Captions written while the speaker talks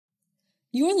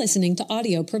You're listening to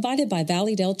audio provided by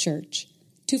Valleydale Church.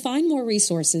 To find more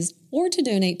resources or to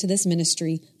donate to this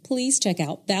ministry, please check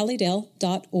out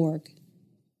valleydale.org.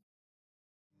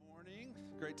 Morning.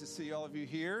 Great to see all of you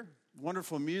here.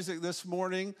 Wonderful music this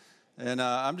morning, and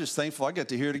I'm just thankful I get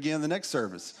to hear it again the next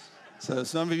service. So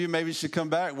some of you maybe should come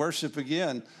back, worship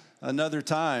again another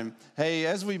time. Hey,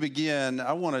 as we begin,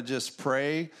 I want to just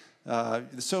pray.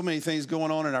 There's so many things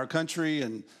going on in our country,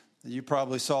 and you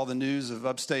probably saw the news of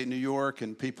upstate New York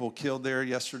and people killed there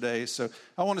yesterday. So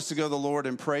I want us to go to the Lord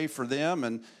and pray for them.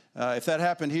 And if that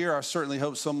happened here, I certainly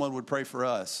hope someone would pray for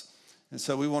us. And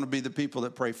so we want to be the people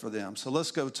that pray for them. So let's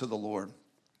go to the Lord.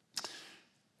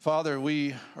 Father,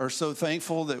 we are so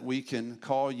thankful that we can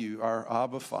call you our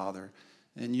Abba Father.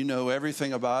 And you know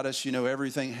everything about us. You know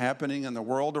everything happening in the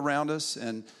world around us.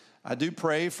 And I do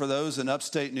pray for those in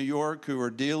upstate New York who are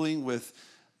dealing with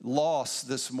loss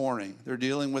this morning. They're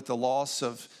dealing with the loss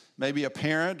of maybe a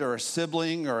parent or a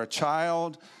sibling or a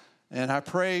child. And I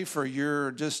pray for your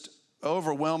just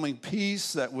overwhelming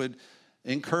peace that would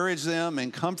encourage them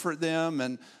and comfort them.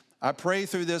 And I pray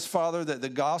through this, Father, that the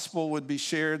gospel would be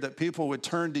shared, that people would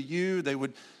turn to you. They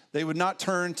would not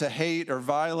turn to hate or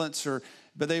violence,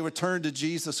 but they would turn to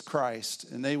Jesus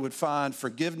Christ, and they would find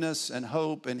forgiveness and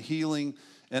hope and healing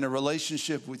and a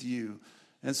relationship with you.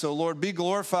 And so, Lord, be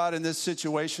glorified in this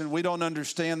situation. We don't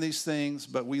understand these things,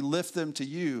 but we lift them to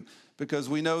you because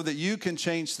we know that you can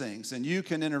change things and you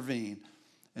can intervene.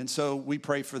 And so we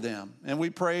pray for them. And we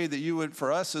pray that you would,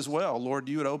 for us as well, Lord,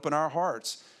 you would open our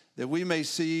hearts that we may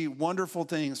see wonderful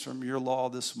things from your law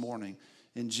this morning.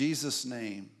 In Jesus'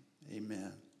 name,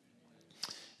 amen.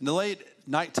 In the late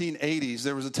 1980s,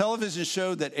 there was a television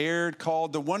show that aired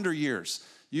called The Wonder Years.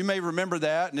 You may remember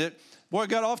that, and it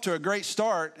got off to a great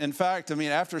start. In fact,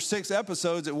 after 6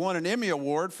 episodes, it won an Emmy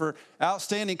Award for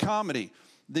Outstanding Comedy.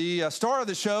 The star of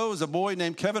the show was a boy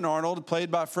named Kevin Arnold,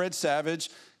 played by Fred Savage.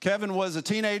 Kevin was a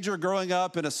teenager growing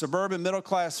up in a suburban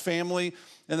middle-class family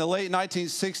in the late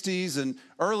 1960s and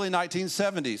early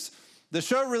 1970s. The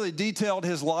show really detailed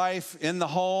his life in the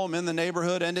home, in the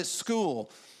neighborhood, and at school.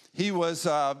 He was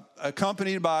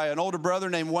accompanied by an older brother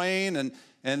named Wayne,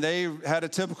 and they had a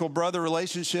typical brother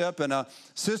relationship, and a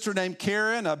sister named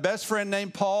Karen, a best friend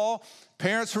named Paul.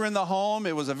 Parents were in the home.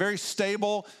 It was a very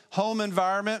stable home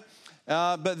environment.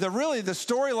 But the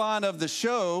storyline of the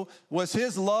show was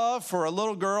his love for a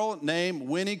little girl named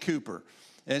Winnie Cooper.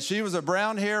 And she was a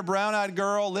brown-haired, brown-eyed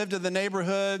girl, lived in the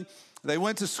neighborhood. They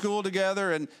went to school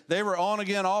together, and they were on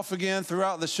again, off again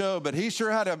throughout the show. But he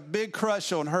sure had a big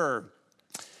crush on her.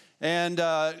 And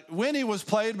Winnie was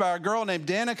played by a girl named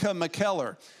Danica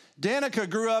McKellar. Danica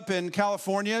grew up in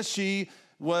California. She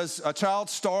was a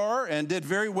child star and did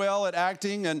very well at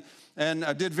acting and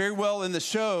did very well in the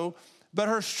show. But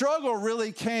her struggle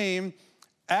really came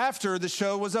after the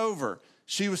show was over.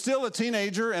 She was still a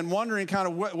teenager and wondering kind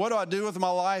of what do I do with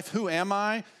my life? Who am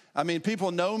I?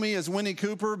 People know me as Winnie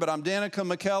Cooper, but I'm Danica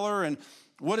McKellar. And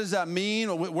what does that mean?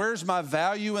 Where's my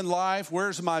value in life?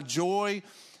 Where's my joy?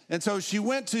 And so she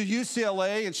went to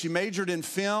UCLA and she majored in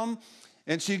film,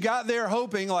 and she got there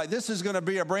hoping like this is going to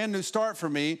be a brand new start for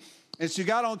me. And she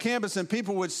got on campus and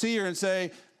people would see her and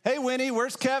say, "Hey, Winnie,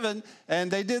 where's Kevin?"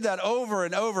 And they did that over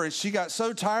and over, and she got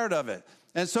so tired of it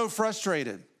and so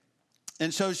frustrated.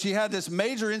 And so she had this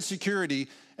major insecurity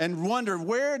and wondered,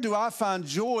 where do I find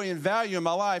joy and value in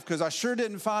my life? Because I sure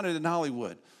didn't find it in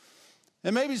Hollywood.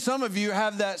 And maybe some of you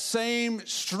have that same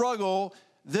struggle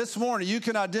this morning. You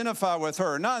can identify with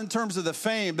her, not in terms of the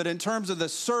fame, but in terms of the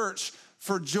search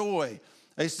for joy.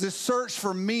 It's this search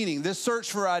for meaning, this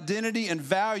search for identity and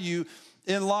value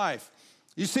in life.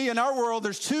 You see, in our world,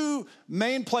 there's 2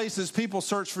 main places people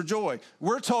search for joy.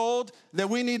 We're told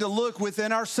that we need to look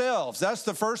within ourselves. That's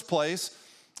the first place.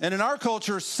 And in our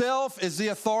culture, self is the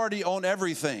authority on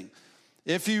everything.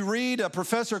 If you read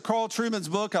Professor Carl Trueman's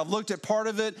book, I've looked at part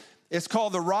of it. It's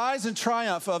called The Rise and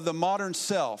Triumph of the Modern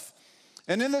Self.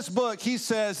 And in this book, he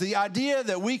says the idea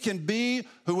that we can be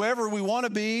whoever we want to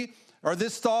be, or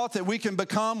this thought that we can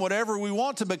become whatever we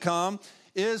want to become,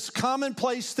 is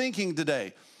commonplace thinking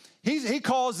today. He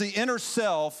calls the inner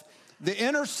self the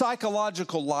inner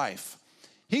psychological life.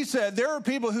 He said there are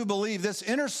people who believe this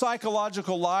inner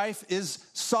psychological life is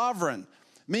sovereign,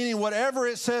 meaning whatever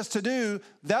it says to do,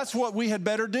 that's what we had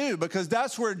better do, because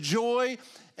that's where joy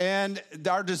and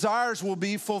our desires will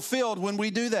be fulfilled when we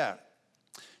do that.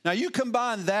 Now, you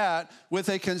combine that with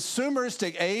a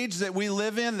consumeristic age that we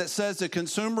live in that says the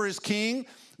consumer is king.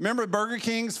 Remember Burger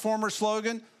King's former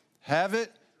slogan? Have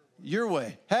it your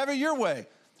way. Have it your way.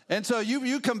 And so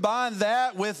you combine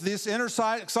that with this inner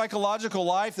psychological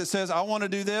life that says, I want to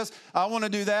do this, I want to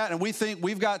do that, and we think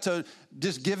we've got to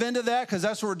just give into that because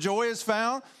that's where joy is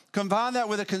found. Combine that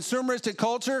with a consumeristic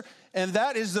culture, and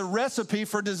that is the recipe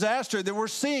for disaster that we're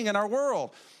seeing in our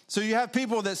world. So you have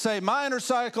people that say, my inner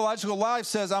psychological life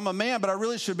says I'm a man, but I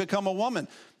really should become a woman.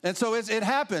 And so it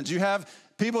happens. You have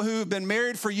people who've been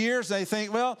married for years, and they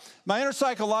think, well, my inner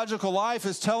psychological life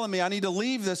is telling me I need to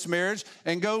leave this marriage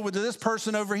and go with this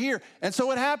person over here. And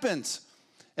so it happens.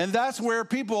 And that's where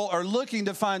people are looking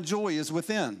to find joy, is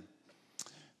within.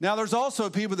 Now, there's also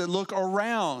people that look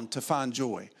around to find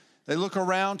joy. They look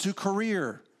around to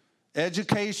career,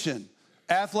 education,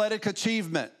 athletic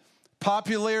achievement,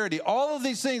 popularity, all of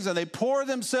these things, and they pour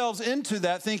themselves into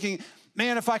that thinking,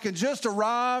 man, if I could just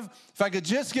arrive, if I could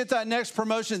just get that next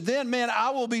promotion, then, man,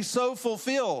 I will be so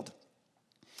fulfilled.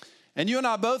 And you and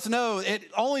I both know it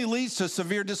only leads to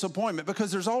severe disappointment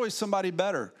because there's always somebody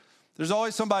better. There's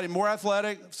always somebody more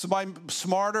athletic, somebody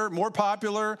smarter, more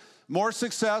popular, more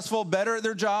successful, better at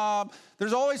their job.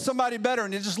 There's always somebody better,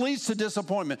 and it just leads to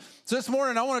disappointment. So this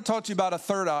morning, I want to talk to you about a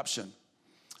third option,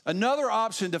 another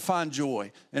option to find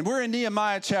joy. And we're in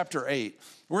Nehemiah chapter 8.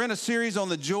 We're in a series on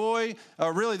the joy,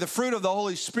 really the fruit of the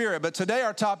Holy Spirit. But today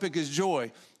our topic is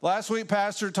joy. Last week,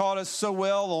 Pastor taught us so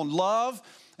well on love.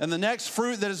 And the next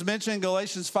fruit that is mentioned in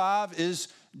Galatians 5 is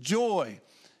joy.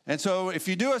 And so if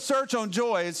you do a search on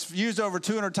joy, it's used over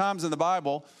 200 times in the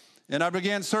Bible. And I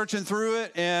began searching through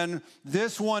it, and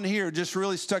this one here just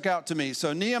really stuck out to me.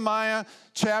 So Nehemiah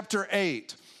chapter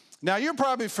 8. Now, you're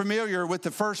probably familiar with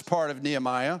the first part of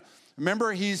Nehemiah.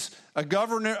 Remember, he's a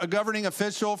governing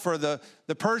official for the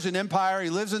Persian Empire. He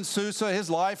lives in Susa. His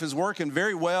life is working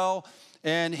very well.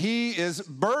 And he is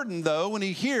burdened, though, when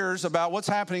he hears about what's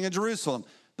happening in Jerusalem.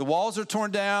 The walls are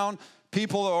torn down.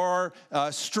 People are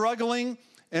struggling.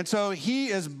 And so he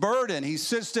is burdened. He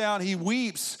sits down. He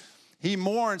weeps. He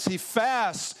mourns. He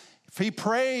fasts. He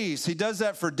prays. He does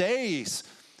that for days.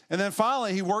 And then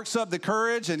finally, he works up the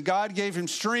courage, and God gave him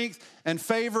strength and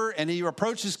favor, and he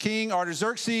approaches King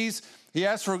Artaxerxes. He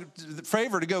asked for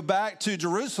favor to go back to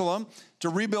Jerusalem to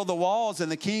rebuild the walls, and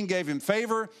the king gave him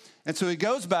favor. And so he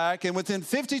goes back, and within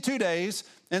 52 days,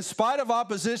 in spite of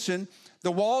opposition,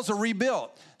 the walls are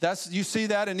rebuilt. You see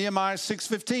that in Nehemiah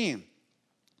 6:15.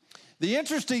 The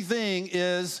interesting thing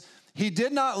is he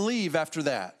did not leave after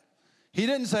that. He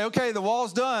didn't say, okay, the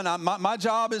wall's done. My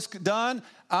job is done.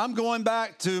 I'm going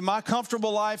back to my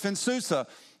comfortable life in Susa,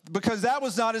 because that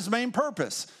was not his main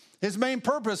purpose. His main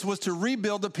purpose was to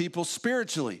rebuild the people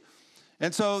spiritually.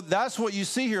 And so that's what you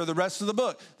see here, the rest of the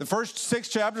book. The first 6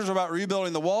 chapters are about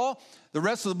rebuilding the wall. The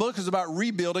rest of the book is about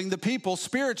rebuilding the people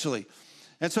spiritually.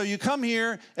 And so you come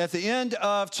here at the end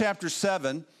of chapter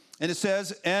 7, and it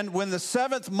says, and when the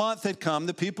 7th month had come,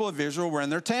 the people of Israel were in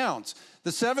their towns.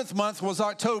 The 7th month was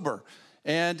October.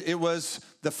 And it was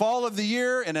the fall of the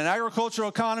year in an agricultural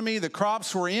economy. The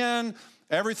crops were in.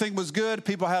 Everything was good.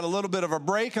 People had a little bit of a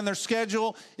break in their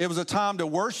schedule. It was a time to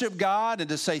worship God and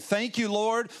to say, thank you,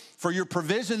 Lord, for your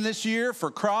provision this year,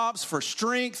 for crops, for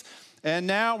strength. And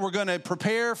now we're going to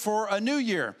prepare for a new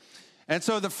year. And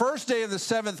so the first day of the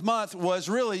 7th month was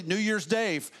really New Year's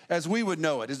Day, as we would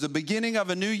know it. It's the beginning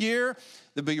of a new year.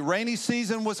 The big rainy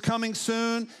season was coming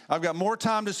soon. I've got more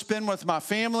time to spend with my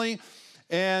family.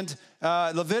 And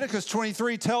Leviticus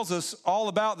 23 tells us all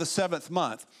about the 7th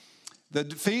month. The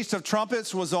Feast of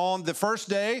Trumpets was on the first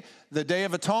day. The Day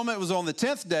of Atonement was on the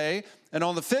 10th day. And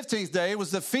on the 15th day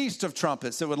was the Feast of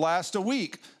Trumpets. It would last a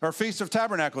week, or Feast of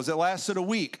Tabernacles. It lasted a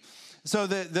week. So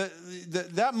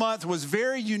that month was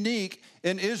very unique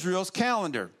in Israel's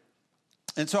calendar.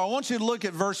 And so I want you to look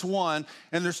at verse 1.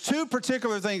 And there's 2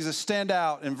 particular things that stand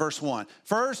out in verse 1.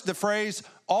 First, the phrase,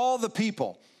 all the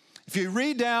people. If you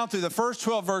read down through the first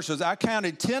 12 verses, I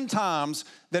counted 10 times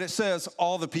that it says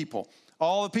all the people,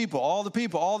 all the people, all the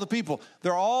people, all the people.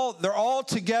 They're all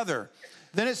together.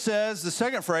 Then it says, the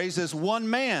second phrase is one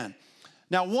man.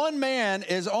 Now, one man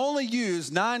is only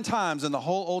used 9 times in the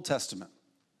whole Old Testament.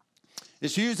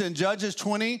 It's used in Judges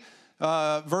 20,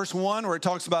 verse 1, where it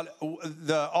talks about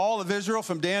all of Israel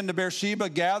from Dan to Beersheba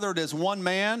gathered as one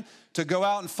man to go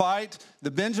out and fight the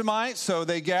Benjamites. So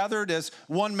they gathered as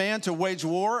one man to wage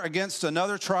war against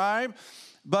another tribe.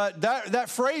 But that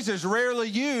phrase is rarely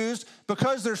used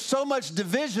because there's so much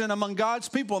division among God's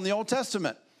people in the Old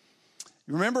Testament.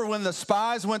 You remember when the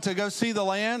spies went to go see the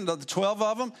land, the 12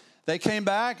 of them? They came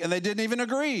back and they didn't even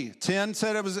agree. 10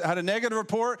 said had a negative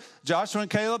report. Joshua and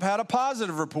Caleb had a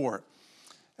positive report.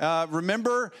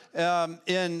 Remember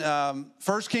in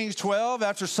 1 Kings 12,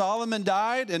 after Solomon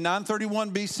died in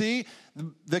 931 BC,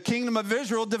 the kingdom of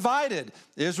Israel divided.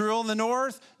 Israel in the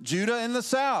north, Judah in the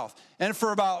south. And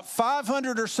for about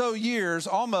 500 or so years,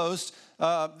 almost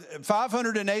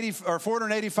 580 or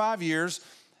 485 years,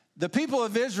 the people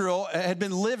of Israel had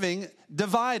been living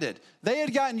divided. They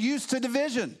had gotten used to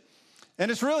division.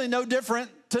 And it's really no different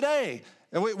today.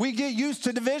 We get used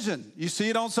to division. You see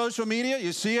it on social media.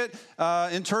 You see it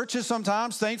in churches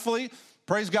sometimes, thankfully.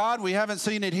 Praise God, we haven't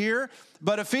seen it here.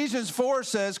 But Ephesians 4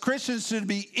 says Christians should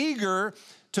be eager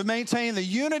to maintain the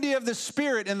unity of the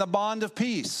Spirit in the bond of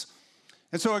peace.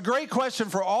 And so a great question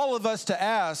for all of us to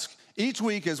ask each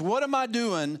week is, what am I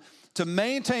doing to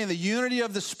maintain the unity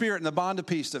of the Spirit in the bond of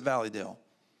peace at Valleydale?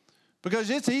 Because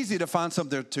it's easy to find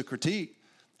something to critique.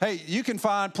 Hey, you can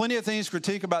find plenty of things to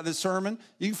critique about this sermon.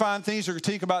 You can find things to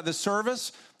critique about this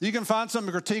service. You can find something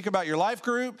to critique about your life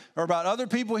group or about other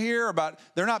people here, about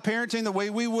they're not parenting the way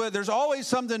we would. There's always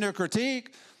something to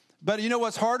critique. But you know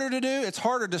what's harder to do? It's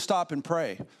harder to stop and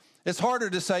pray. It's harder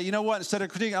to say, you know what, instead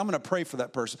of critiquing, I'm going to pray for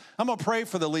that person. I'm going to pray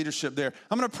for the leadership there.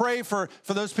 I'm going to pray for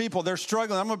those people. They're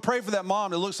struggling. I'm going to pray for that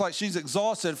mom that looks like she's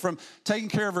exhausted from taking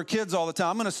care of her kids all the time.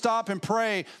 I'm going to stop and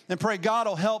pray God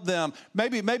will help them.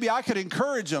 Maybe I could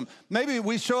encourage them. Maybe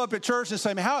we show up at church and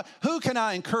say, man, who can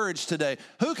I encourage today?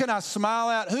 Who can I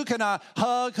smile at? Who can I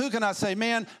hug? Who can I say,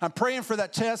 man, I'm praying for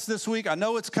that test this week. I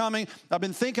know it's coming. I've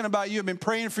been thinking about you. I've been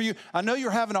praying for you. I know you're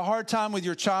having a hard time with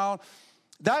your child.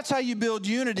 That's how you build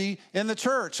unity in the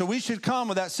church. So we should come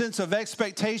with that sense of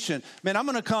expectation. Man, I'm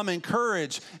going to come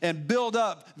encourage and build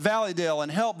up Valleydale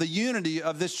and help the unity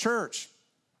of this church.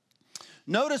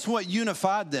 Notice what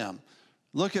unified them.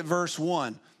 Look at verse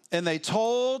 1. And they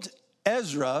told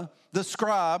Ezra, the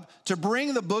scribe, to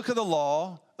bring the book of the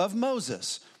law of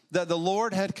Moses that the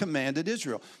Lord had commanded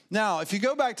Israel. Now, if you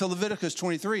go back to Leviticus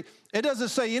 23, it doesn't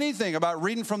say anything about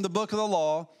reading from the book of the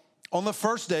law on the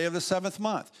first day of the seventh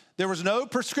month. There was no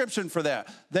prescription for that.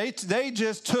 They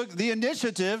just took the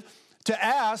initiative to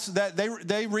ask that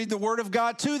they read the word of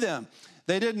God to them.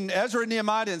 Ezra and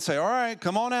Nehemiah didn't say, all right,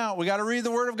 come on out. We got to read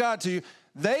the word of God to you.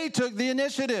 They took the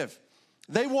initiative.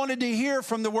 They wanted to hear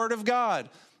from the word of God.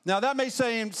 Now, that may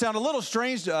sound a little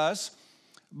strange to us,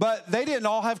 but they didn't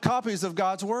all have copies of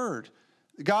God's word.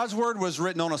 God's word was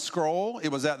written on a scroll. It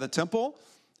was at the temple.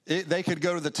 They could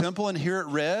go to the temple and hear it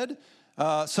read.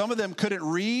 Some of them couldn't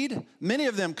read. Many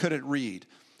of them couldn't read.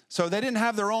 So they didn't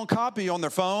have their own copy on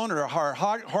their phone or a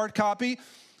hard copy.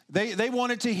 They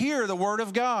wanted to hear the word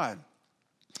of God.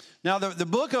 Now, the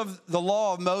book of the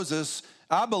law of Moses,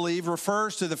 I believe,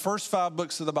 refers to the first 5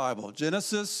 books of the Bible: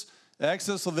 Genesis,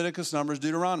 Exodus, Leviticus, Numbers,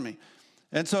 Deuteronomy.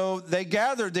 And so they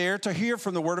gathered there to hear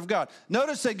from the word of God.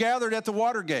 Notice they gathered at the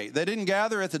water gate. They didn't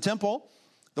gather at the temple.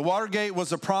 The water gate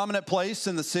was a prominent place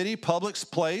in the city, public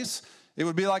place. It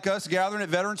would be like us gathering at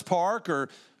Veterans Park or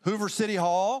Hoover City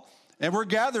Hall, and we're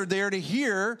gathered there to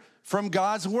hear from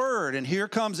God's word. And here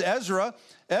comes Ezra.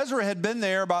 Ezra had been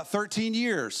there about 13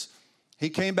 years. He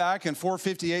came back in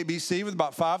 458 BC with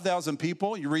about 5,000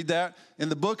 people. You read that in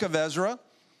the book of Ezra.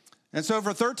 And so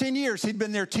for 13 years, he'd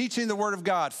been there teaching the word of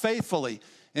God faithfully.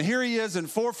 And here he is in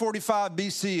 445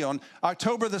 BC on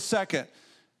October the 2nd,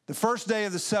 the first day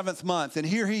of the 7th month. And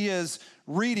here he is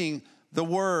reading the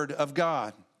word of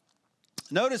God.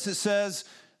 Notice it says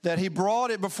that he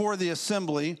brought it before the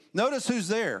assembly. Notice who's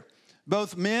there.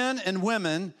 Both men and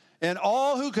women and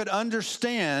all who could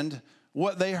understand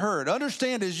what they heard.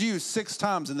 Understand is used 6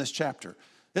 times in this chapter.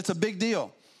 It's a big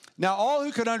deal. Now, all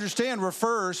who could understand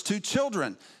refers to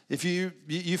children. If you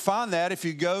find that if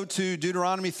you go to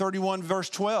Deuteronomy 31, verse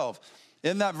 12.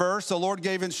 In that verse, the Lord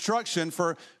gave instruction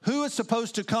for who is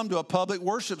supposed to come to a public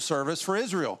worship service for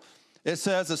Israel. It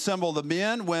says, assemble the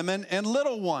men, women, and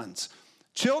little ones.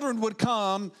 Children would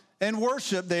come and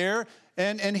worship there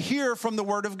and hear from the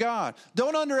word of God.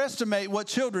 Don't underestimate what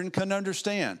children can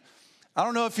understand. I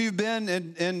don't know if you've been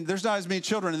in there's not as many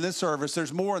children in this service.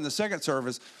 There's more in the second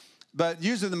service. But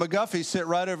usually the McGuffies sit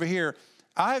right over here.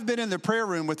 I have been in the prayer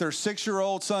room with their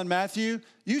 6-year-old son, Matthew.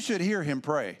 You should hear him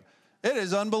pray. It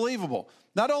is unbelievable.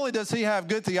 Not only does he have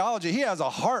good theology, he has a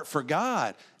heart for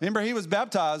God. Remember, he was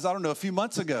baptized, I don't know, a few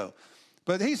months ago.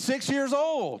 But he's 6 years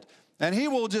old. And he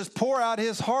will just pour out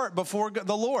his heart before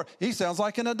the Lord. He sounds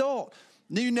like an adult.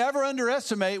 You never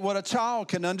underestimate what a child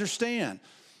can understand.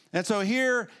 And so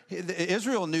here,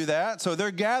 Israel knew that. So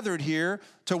they're gathered here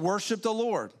to worship the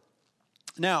Lord.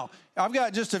 Now, I've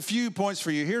got just a few points for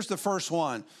you. Here's the first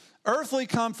one. Earthly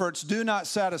comforts do not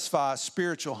satisfy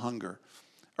spiritual hunger.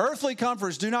 Earthly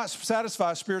comforts do not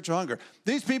satisfy spiritual hunger.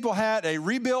 These people had a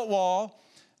rebuilt wall.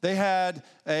 They had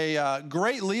a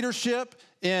great leadership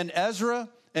in Ezra.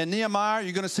 and Nehemiah.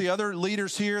 You're going to see other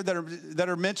leaders here that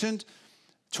are mentioned.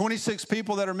 26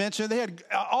 people that are mentioned. They had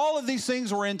all of these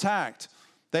things were intact.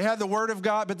 They had the word of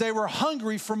God, but they were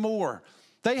hungry for more.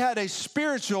 They had a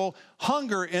spiritual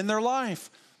hunger in their life.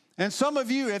 And some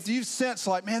of you, if you sense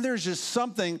like, man, there's just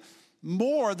something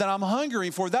more that I'm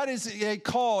hungering for, that is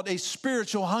called a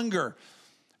spiritual hunger.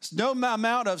 No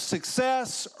amount of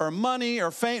success or money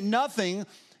or fame, nothing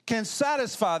can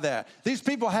satisfy that. These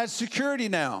people had security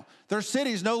now. Their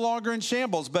city's no longer in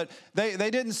shambles, but they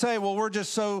didn't say, well, we're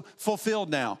just so fulfilled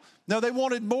now. No, they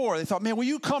wanted more. They thought, man, will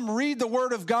you come read the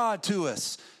word of God to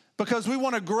us? Because we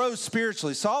want to grow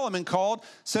spiritually. Solomon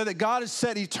said that God has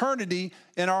set eternity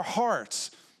in our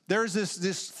hearts. There's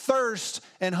this thirst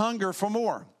and hunger for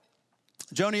more.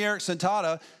 Joni Eareckson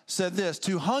Tada said this: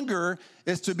 to hunger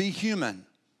is to be human,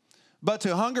 but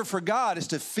to hunger for God is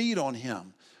to feed on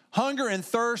him. Hunger and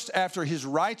thirst after his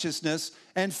righteousness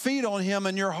and feed on him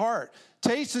in your heart.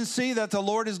 Taste and see that the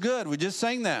Lord is good. We just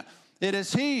sang that. It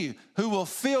is he who will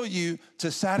fill you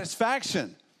to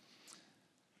satisfaction.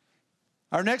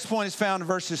 Our next point is found in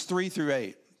verses 3 through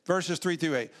 8. Verses 3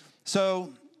 through 8.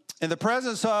 So, in the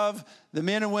presence of the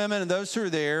men and women and those who are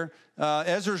there,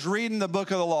 Ezra's reading the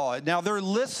book of the law. Now, they're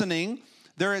listening.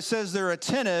 There it says they're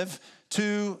attentive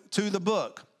to the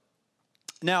book.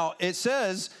 Now, it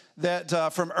says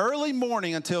that from early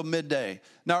morning until midday.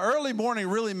 Now, early morning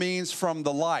really means from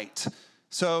the light.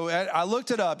 So, I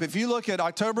looked it up. If you look at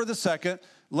October the 2nd,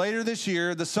 later this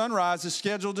year, the sunrise is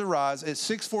scheduled to rise at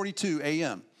 6:42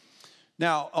 a.m.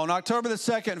 Now, on October the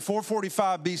 2nd,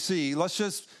 445 BC, let's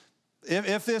just,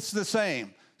 if it's the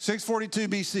same, 642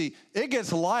 BC, it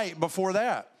gets light before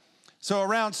that. So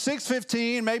around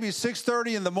 6:15, maybe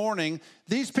 6:30 in the morning,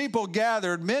 these people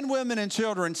gathered, men, women, and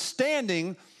children,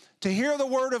 standing to hear the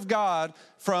word of God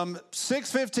from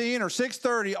 6:15 or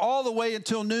 6:30 all the way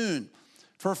until noon.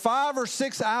 For 5 or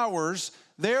 6 hours,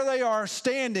 there they are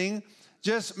standing,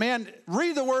 just, man,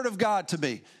 read the word of God to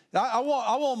me. I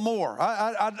want more.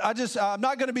 I'm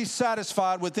not going to be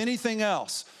satisfied with anything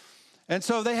else. And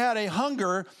so they had a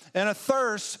hunger and a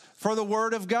thirst for the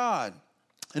word of God.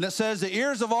 And it says the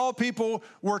ears of all people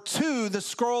were to the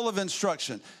scroll of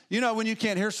instruction. You know, when you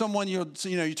can't hear someone, you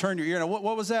turn your ear. Now,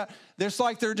 what was that? It's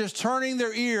like they're just turning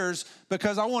their ears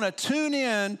because I want to tune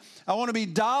in. I want to be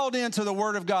dialed into the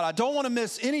word of God. I don't want to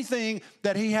miss anything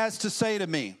that he has to say to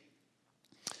me.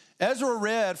 Ezra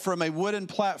read from a wooden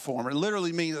platform. It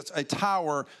literally means a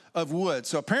tower of wood.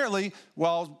 So apparently,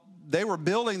 while they were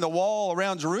building the wall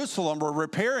around Jerusalem or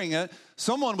repairing it,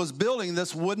 someone was building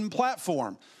this wooden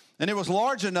platform. And it was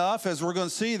large enough, as we're going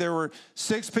to see, there were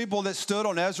 6 people that stood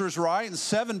on Ezra's right and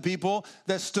 7 people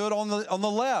that stood on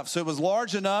the left. So it was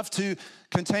large enough to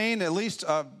contain at least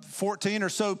 14 or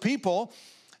so people.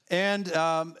 And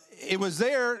it was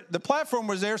there, the platform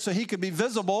was there so he could be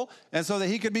visible and so that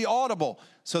he could be audible.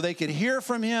 So they could hear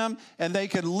from him and they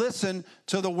could listen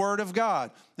to the word of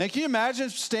God. Now, can you imagine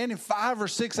standing 5 or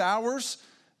 6 hours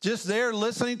just there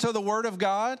listening to the word of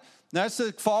God? Now, it's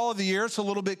the fall of the year. It's a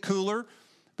little bit cooler.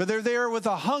 But they're there with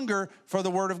a hunger for the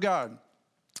word of God.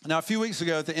 Now, a few weeks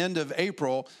ago at the end of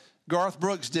April, Garth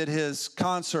Brooks did his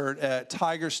concert at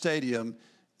Tiger Stadium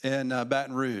in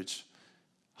Baton Rouge.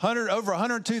 Over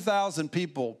 102,000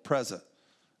 people present.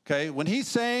 Okay, when he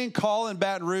sang Call in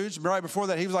Baton Rouge, right before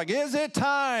that, he was like, is it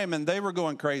time? And they were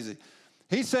going crazy.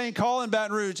 He sang Call in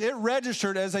Baton Rouge. It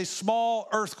registered as a small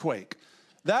earthquake.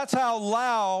 That's how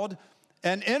loud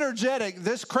and energetic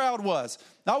this crowd was.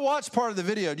 I watched part of the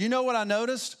video. Do you know what I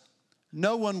noticed?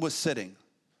 No one was sitting.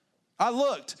 I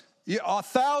looked.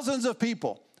 Thousands of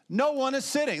people. No one is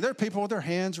sitting. There are people with their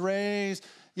hands raised,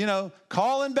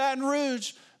 Call in Baton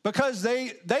Rouge because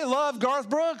they love Garth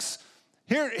Brooks.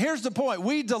 Here's the point.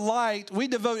 We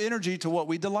devote energy to what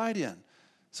we delight in.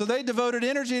 So they devoted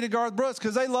energy to Garth Brooks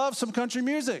because they love some country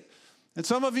music. And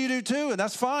some of you do too, and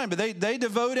that's fine, but they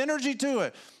devote energy to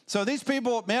it. So these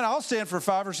people, man, I'll stand for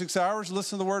 5 or 6 hours,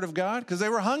 listen to the word of God because they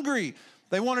were hungry.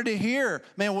 They wanted to hear,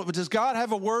 man, does God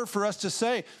have a word for us to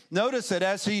say? Notice that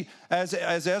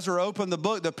as Ezra opened the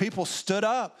book, the people stood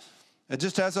up.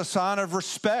 Just as a sign of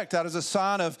respect, that is a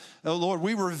sign of, oh Lord,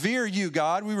 we revere you,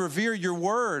 God. We revere your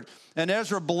word. And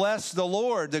Ezra blessed the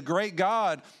Lord, the great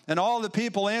God. And all the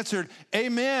people answered,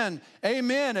 amen,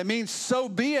 amen. It means so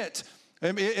be it.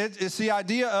 It's the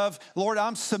idea of, Lord,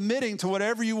 I'm submitting to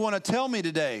whatever you want to tell me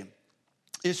today.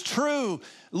 It's true.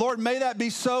 Lord, may that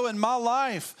be so in my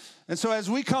life. And so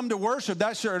as we come to worship,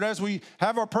 as we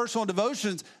have our personal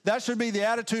devotions, that should be the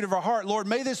attitude of our heart. Lord,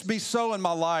 may this be so in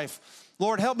my life.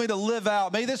 Lord, help me to live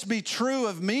out. May this be true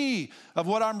of me, of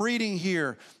what I'm reading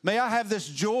here. May I have this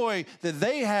joy that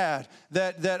they had,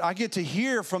 that I get to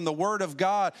hear from the word of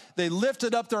God. They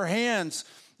lifted up their hands.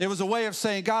 It was a way of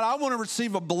saying, God, I want to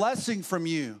receive a blessing from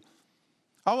you.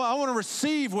 I want to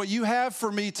receive what you have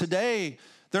for me today.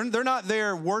 They're not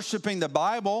there worshiping the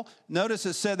Bible. Notice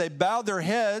it said they bowed their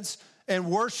heads and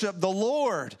worshiped the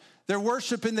Lord. They're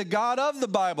worshiping the God of the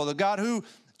Bible, the God who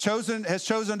has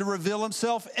chosen to reveal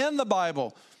himself in the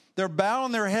Bible. They're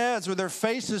bowing their heads with their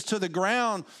faces to the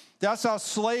ground. That's how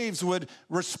slaves would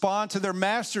respond to their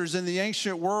masters in the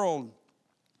ancient world.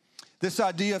 This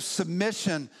idea of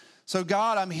submission. So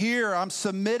God, I'm here. I'm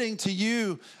submitting to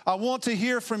you. I want to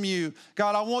hear from you.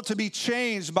 God, I want to be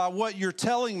changed by what you're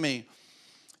telling me.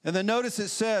 And then notice it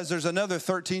says there's another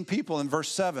 13 people in verse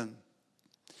 7.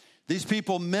 These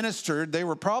people ministered. They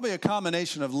were probably a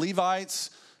combination of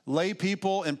Levites, lay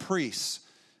people, and priests.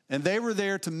 And they were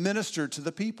there to minister to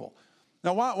the people.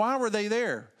 Now, why were they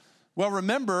there? Well,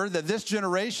 remember that this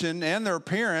generation and their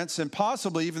parents, and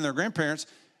possibly even their grandparents,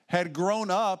 had grown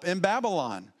up in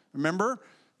Babylon. Remember?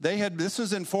 This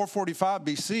was in 445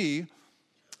 BC.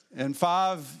 In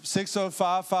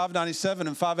 605, 597,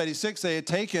 and 586, they had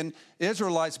taken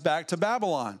Israelites back to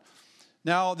Babylon.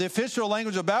 Now, the official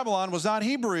language of Babylon was not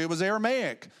Hebrew, it was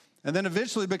Aramaic, and then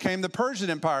eventually became the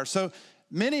Persian Empire. So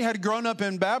many had grown up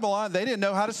in Babylon. They didn't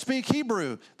know how to speak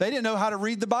Hebrew. They didn't know how to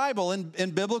read the Bible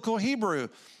in biblical Hebrew,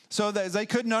 so that they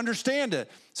couldn't understand it.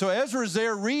 So Ezra's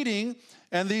there reading,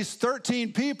 and these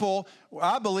 13 people,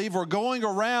 I believe, were going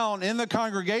around in the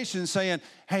congregation saying,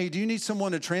 hey, do you need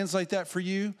someone to translate that for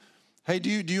you? Hey, do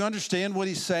you understand what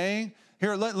he's saying?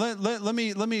 Here, let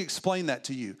me explain that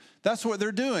to you. That's what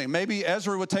they're doing. Maybe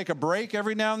Ezra would take a break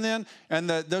every now and then, and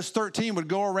those 13 would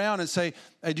go around and say,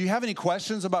 hey, do you have any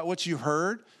questions about what you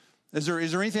heard? Is there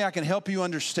anything I can help you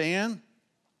understand?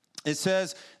 It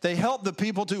says they helped the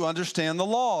people to understand the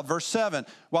law. Verse 7,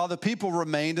 while the people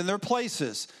remained in their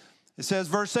places. It says,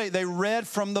 verse 8, they read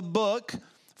from the book,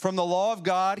 from the law of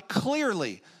God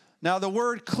clearly. Now, the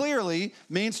word clearly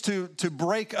means to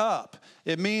break up.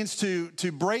 It means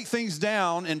to break things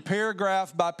down in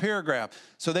paragraph by paragraph.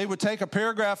 So they would take a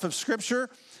paragraph of Scripture,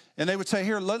 and they would say,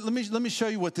 here, let me show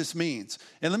you what this means.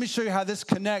 And let me show you how this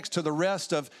connects to the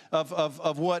rest of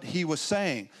what he was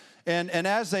saying. And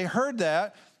as they heard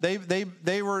that,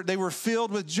 they were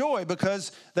filled with joy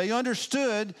because they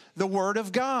understood the word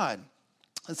of God.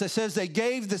 As it says, they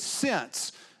gave the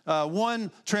sense.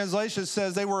 One translation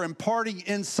says they were imparting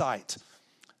insight.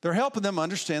 They're helping them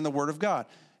understand the word of God.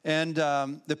 And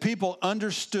the people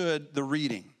understood the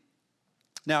reading.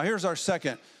 Now, here's our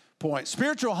second point.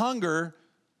 Spiritual hunger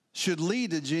should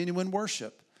lead to genuine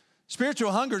worship.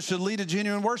 Spiritual hunger should lead to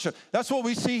genuine worship. That's what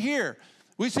we see here.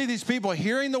 We see these people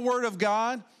hearing the word of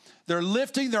God. They're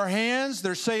lifting their hands.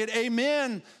 They're saying,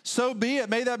 amen, so be it.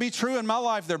 May that be true in my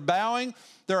life. They're bowing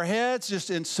their heads just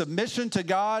in submission to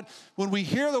God. When we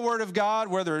hear the word of God,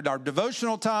 whether in our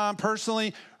devotional time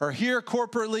personally or here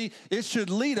corporately, it should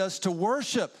lead us to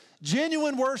worship,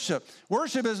 genuine worship.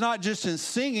 Worship is not just in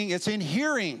singing, it's in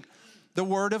hearing the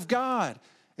word of God.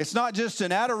 It's not just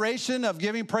an adoration of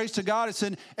giving praise to God, it's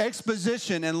an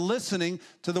exposition and listening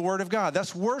to the word of God.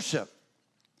 That's worship.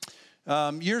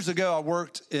 Years ago, I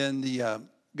worked in the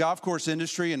golf course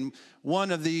industry, and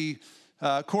one of the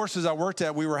courses I worked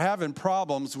at, we were having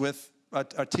problems with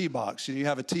a tee box. You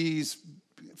have a tees,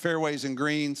 fairways, and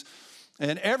greens.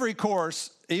 And every course,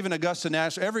 even Augusta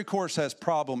National, every course has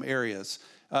problem areas.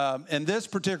 And this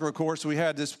particular course, we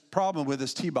had this problem with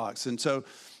this tee box. And so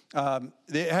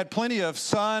it had plenty of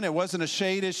sun. It wasn't a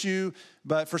shade issue.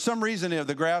 But for some reason,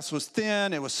 the grass was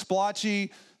thin. It was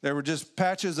splotchy. There were just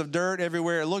patches of dirt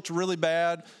everywhere. It looked really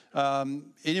bad.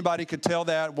 Anybody could tell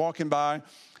that walking by.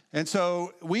 And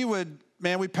so we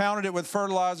pounded it with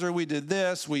fertilizer. We did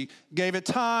this. We gave it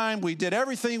time. We did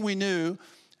everything we knew,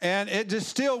 and it just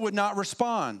still would not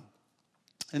respond.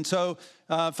 And so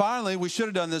finally, we should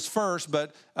have done this first,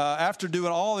 but after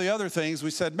doing all the other things,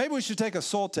 we said, maybe we should take a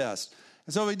soil test.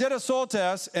 And so we did a soil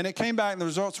test, and it came back, and the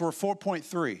results were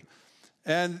 4.3.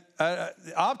 And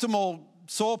optimal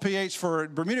soil pH for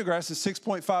Bermuda grass is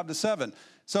 6.5 to 7.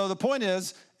 So the point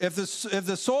is, if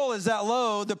the soil is that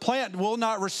low, the plant will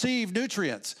not receive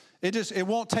nutrients. It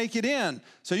won't take it in.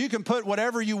 So you can put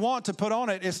whatever you want to put on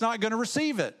it. It's not going to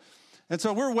receive it. And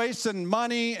so we're wasting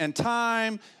money and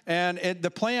time, and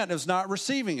the plant is not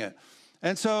receiving it.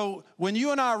 And so when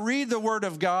you and I read the word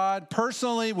of God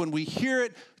personally, when we hear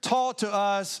it taught to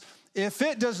us, if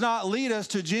it does not lead us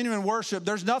to genuine worship,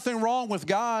 there's nothing wrong with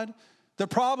God. The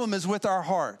problem is with our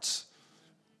hearts.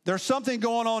 There's something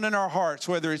going on in our hearts,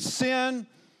 whether it's sin,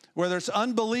 whether it's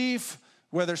unbelief,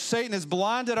 whether Satan has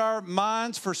blinded our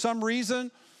minds for some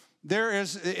reason,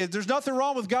 there's nothing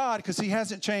wrong with God because he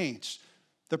hasn't changed.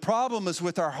 The problem is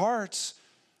with our hearts,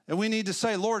 and we need to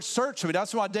say, Lord, search me.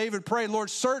 That's why David prayed, Lord,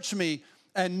 search me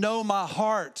and know my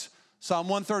heart. Psalm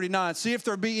 139, see if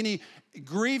there be any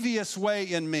grievous way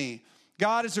in me.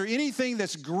 God, is there anything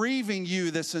that's grieving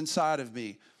you that's inside of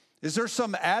me? Is there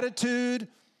some attitude?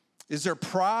 Is there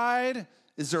pride?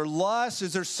 Is there lust?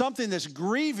 Is there something that's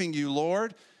grieving you,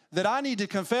 Lord, that I need to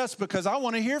confess because I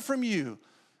want to hear from you?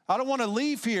 I don't want to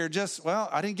leave here just, well,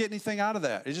 I didn't get anything out of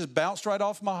that. It just bounced right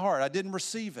off my heart. I didn't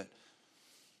receive it.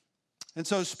 And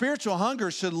so spiritual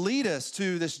hunger should lead us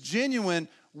to this genuine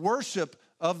worship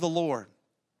of the Lord.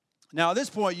 Now, at this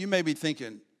point, you may be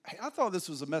thinking, hey, I thought this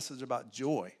was a message about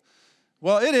joy.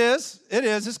 Well, it is.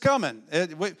 It's coming.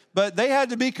 But they had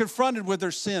to be confronted with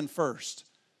their sin first.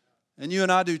 And you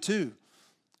and I do too.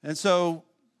 And so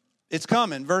it's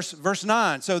coming. Verse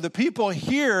 9. So the people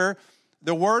hear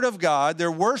the word of God.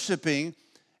 They're worshiping.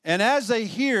 And as they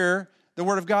hear the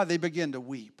word of God, they begin to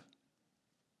weep.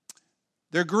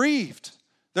 They're grieved.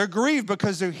 They're grieved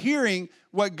because they're hearing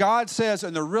what God says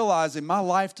and they're realizing my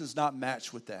life does not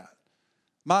match with that.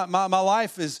 My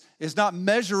life is not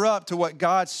measure up to what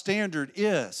God's standard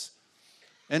is.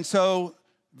 And so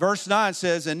verse 9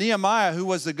 says, and Nehemiah, who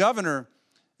was the governor,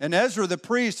 and Ezra the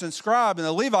priest and scribe, and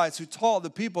the Levites who taught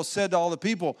the people, said to all the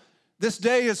people, this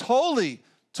day is holy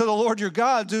to the Lord your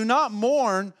God. Do not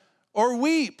mourn or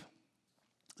weep.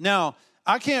 Now,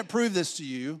 I can't prove this to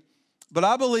you, but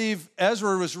I believe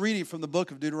Ezra was reading from the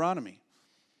book of Deuteronomy.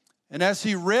 And as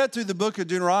he read through the book of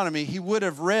Deuteronomy, he would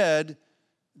have read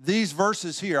these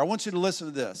verses here. I want you to listen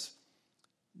to this.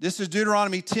 This is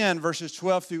Deuteronomy 10, verses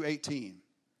 12 through 18.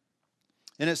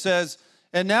 And it says,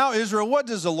 and now, Israel, what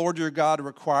does the Lord your God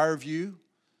require of you?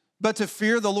 But to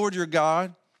fear the Lord your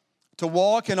God, to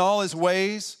walk in all his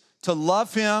ways, to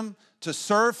love him, to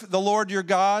serve the Lord your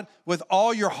God with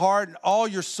all your heart and all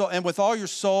your soul, and with all your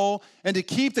soul, and to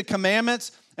keep the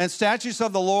commandments and statutes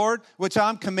of the Lord, which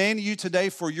I'm commanding you today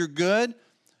for your good.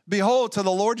 Behold, to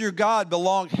the Lord your God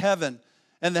belong heaven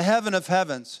and the heaven of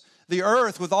heavens, the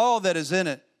earth with all that is in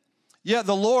it. Yet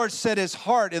the Lord set his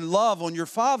heart in love on your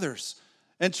fathers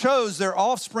and chose their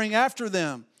offspring after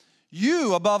them,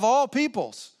 you above all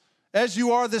peoples, as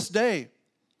you are this day.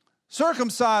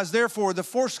 Circumcise, therefore, the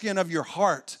foreskin of your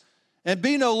heart, and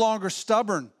be no longer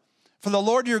stubborn. For the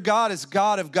Lord your God is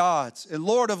God of gods and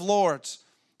Lord of lords,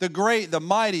 the great, the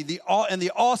mighty, and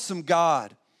the awesome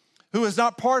God, who is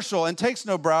not partial and takes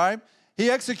no bribe. He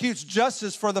executes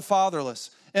justice for the fatherless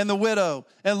and the widow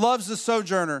and loves the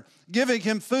sojourner, giving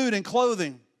him food and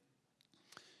clothing.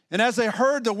 And as they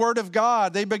heard the word of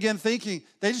God, they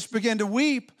just began to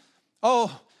weep.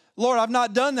 Oh, Lord, I've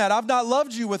not done that. I've not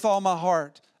loved you with all my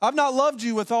heart. I've not loved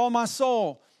you with all my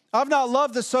soul. I've not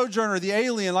loved the sojourner, the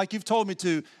alien, like you've told me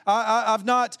to. I've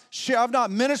not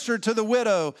ministered to the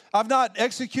widow. I've not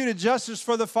executed justice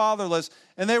for the fatherless.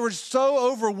 And they were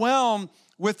so overwhelmed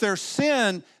with their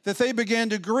sin that they began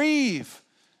to grieve.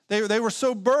 They were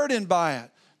so burdened by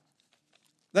it.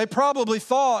 They probably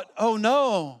thought, oh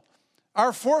no,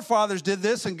 our forefathers did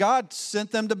this and God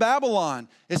sent them to Babylon.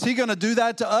 Is he going to do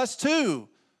that to us too?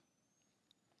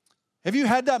 Have you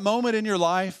had that moment in your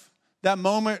life, that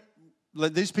moment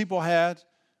that these people had,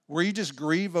 where you just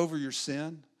grieve over your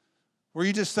sin? Where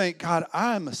you just think, God,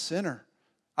 I am a sinner.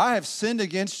 I have sinned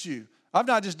against you. I've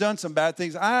not just done some bad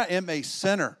things. I am a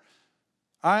sinner.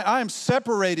 I am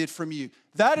separated from you.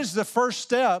 That is the first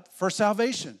step for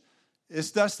salvation.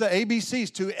 That's the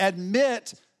ABCs, to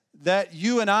admit that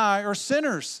you and I are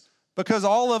sinners, because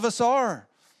all of us are.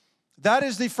 That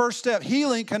is the first step.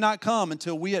 Healing cannot come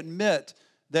until we admit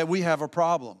that we have a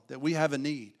problem, that we have a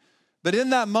need. But in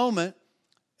that moment,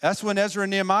 that's when Ezra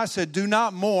and Nehemiah said, do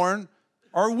not mourn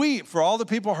or weep, for all the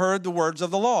people heard the words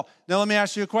of the law. Now let me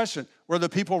ask you a question. Were the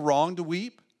people wrong to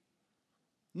weep?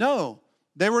 No,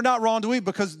 they were not wrong to weep,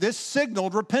 because this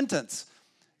signaled repentance.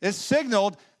 It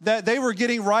signaled that they were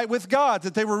getting right with God,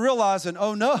 that they were realizing,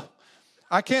 oh no,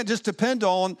 I can't just depend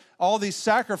on all these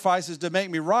sacrifices to make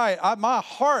me right. My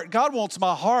heart, God wants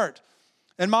my heart.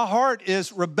 And my heart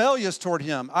is rebellious toward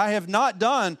him. I have not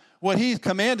done what he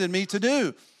commanded me to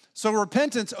do. So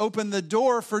repentance opened the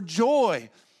door for joy.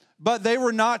 But they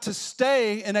were not to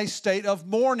stay in a state of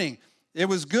mourning. It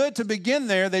was good to begin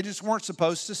there. They just weren't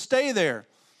supposed to stay there.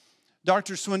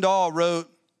 Dr. Swindoll wrote,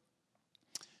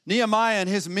 Nehemiah and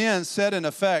his men said in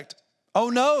effect, oh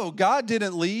no, God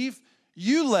didn't leave.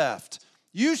 You left.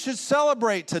 You should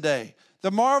celebrate today.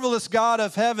 The marvelous God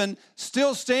of heaven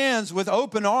still stands with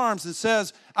open arms and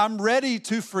says, I'm ready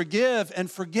to forgive and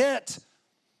forget.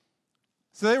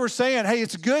 So they were saying, hey,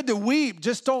 it's good to weep,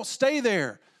 just don't stay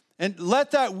there. And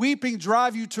let that weeping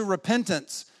drive you to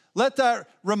repentance. Let that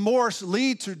remorse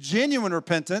lead to genuine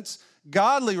repentance,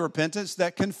 godly repentance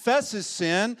that confesses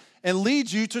sin and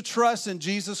leads you to trust in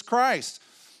Jesus Christ.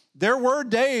 There were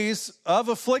days of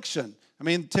affliction.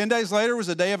 10 days later was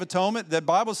a day of atonement. The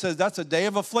Bible says that's a day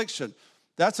of affliction.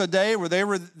 That's a day where they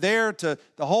were there the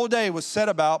whole day was set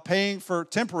about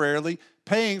temporarily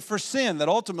paying for sin that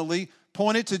ultimately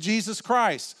pointed to Jesus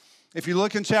Christ. If you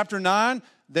look in chapter 9,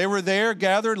 they were there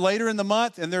gathered later in the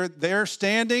month, and they're there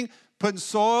standing, putting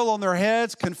soil on their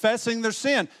heads, confessing their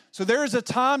sin. So there is a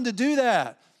time to do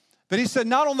that. But he said,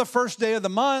 not on the first day of the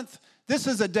month. This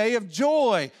is a day of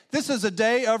joy. This is a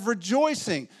day of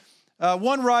rejoicing.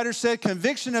 One writer said,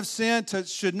 conviction of sin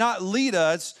should not lead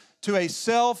us to a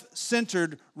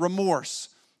self-centered remorse.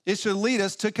 It should lead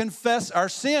us to confess our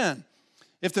sin.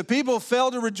 If the people fail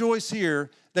to rejoice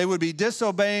here, they would be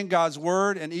disobeying God's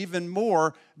word, and even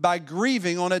more by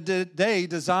grieving on a day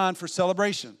designed for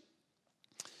celebration.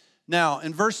 Now,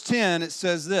 in verse 10, it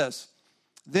says this.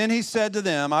 Then he said to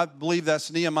them, I believe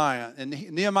that's Nehemiah, and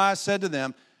Nehemiah said to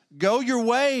them, go your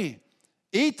way,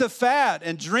 eat the fat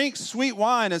and drink sweet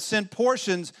wine and send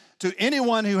portions to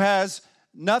anyone who has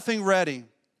nothing ready.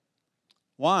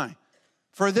 Why?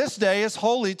 For this day is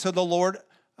holy to the Lord,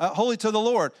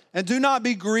 And do not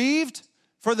be grieved,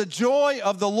 for the joy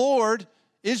of the Lord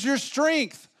is your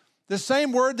strength. The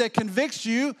same word that convicts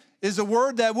you is a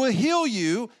word that will heal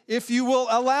you if you will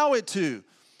allow it to.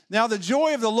 Now, the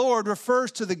joy of the Lord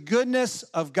refers to the goodness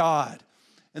of God.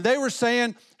 And they were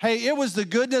saying, hey, it was the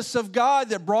goodness of God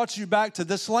that brought you back to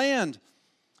this land.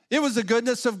 It was the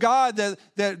goodness of God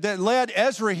that led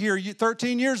Ezra here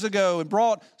 13 years ago and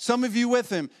brought some of you with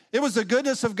him. It was the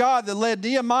goodness of God that led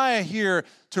Nehemiah here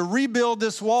to rebuild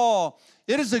this wall.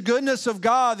 It is the goodness of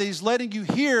God that he's letting you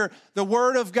hear the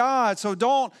word of God. So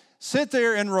don't sit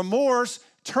there in remorse.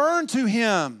 Turn to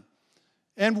him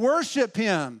and worship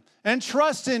him and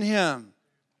trust in him.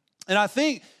 And I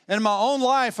think, in my own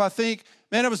life,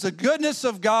 man, it was the goodness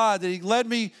of God that he let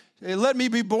me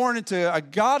be born into a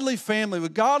godly family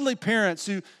with godly parents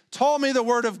who taught me the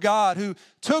word of God, who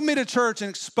took me to church and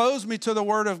exposed me to the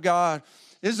word of God.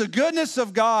 It is the goodness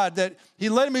of God that he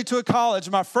led me to a college.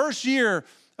 My first year,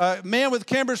 a man with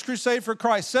Campus Crusade for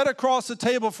Christ sat across the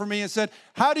table for me and said,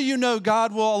 how do you know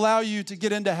God will allow you to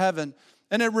get into heaven?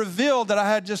 And it revealed that I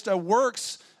had just a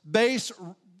works-based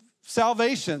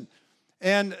salvation.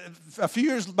 And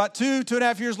about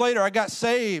 2.5 years later, I got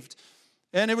saved.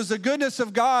 And it was the goodness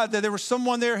of God that there was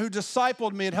someone there who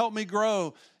discipled me and helped me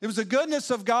grow. It was the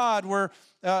goodness of God where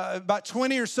about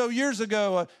 20 or so years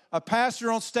ago, a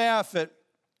pastor on staff at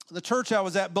the church I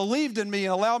was at believed in me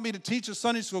and allowed me to teach a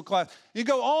Sunday school class. You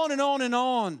go on and on and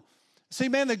on. See,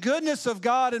 man, the goodness of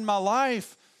God in my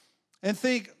life, and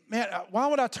think, man, why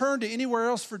would I turn to anywhere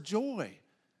else for joy?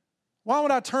 Why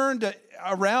would I turn to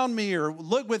around me or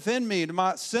look within me to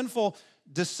my sinful,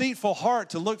 deceitful heart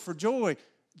to look for joy?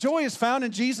 Joy is found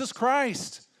in Jesus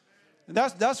Christ. And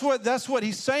that's what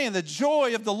he's saying. The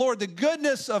joy of the Lord, the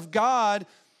goodness of God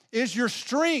is your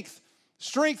strength.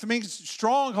 Strength means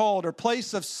stronghold or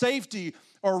place of safety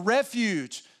or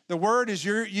refuge. The word is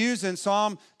used in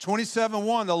Psalm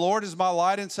 27:1. The Lord is my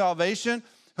light and salvation.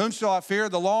 Whom shall I fear?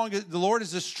 The Lord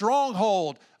is the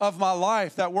stronghold of my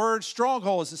life. That word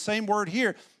stronghold is the same word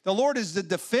here. The Lord is the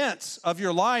defense of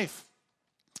your life.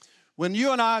 When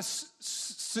you and I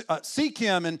seek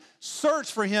him and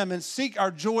search for him and seek our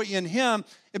joy in him,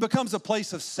 it becomes a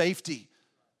place of safety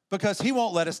because he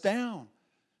won't let us down.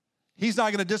 He's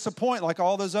not going to disappoint like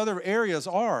all those other areas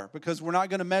are because we're not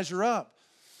going to measure up.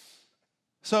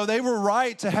 So they were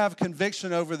right to have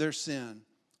conviction over their sin,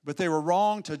 but they were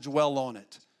wrong to dwell on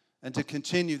it and to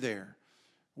continue there.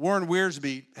 Warren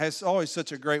Wiersbe has always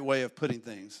such a great way of putting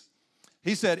things.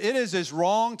 He said, it is as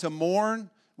wrong to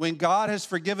mourn when God has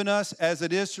forgiven us as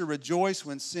it is to rejoice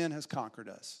when sin has conquered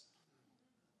us.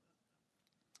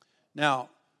 Now,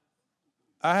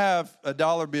 I have a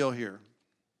 $1 bill here,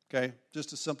 okay?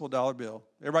 Just a simple $1 bill.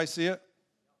 Everybody see it?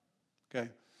 Okay.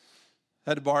 I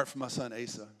had to borrow it from my son,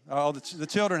 Asa. All the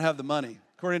children have the money.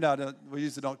 According to we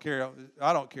usually don't carry,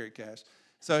 I don't carry cash.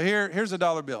 So here's a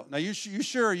 $1 bill. Now, you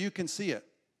sure you can see it?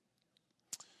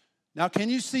 Now, can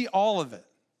you see all of it?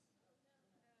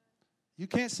 You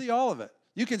can't see all of it.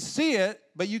 You can see it,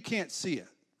 but you can't see it,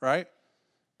 right?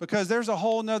 Because there's a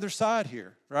whole nother side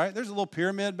here, right? There's a little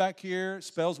pyramid back here. It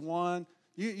spells one.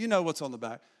 You know what's on the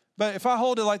back. But if I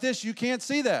hold it like this, you can't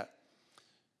see that.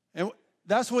 And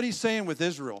that's what he's saying with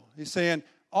Israel. He's saying,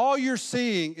 all you're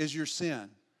seeing is your sin.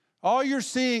 All you're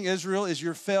seeing, Israel, is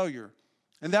your failure.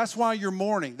 And that's why you're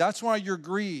mourning. That's why you're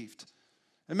grieved.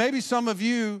 And maybe some of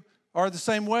you are the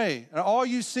same way. And all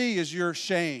you see is your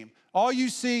shame. All you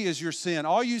see is your sin.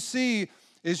 All you see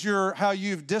is how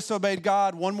you've disobeyed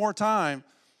God one more time.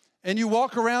 And you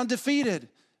walk around defeated.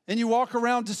 And you walk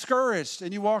around discouraged.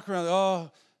 And you walk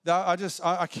around,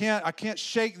 I can't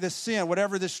shake this sin,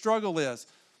 whatever this struggle is.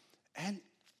 And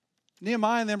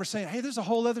Nehemiah and them are saying, hey, there's a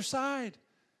whole other side.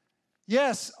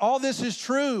 Yes, all this is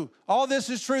true. All this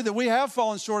is true, that we have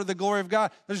fallen short of the glory of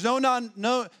God. There's no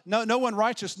one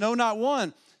righteous, no, not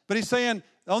one. But he's saying,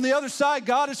 on the other side,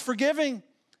 God is forgiving.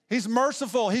 He's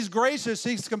merciful. He's gracious.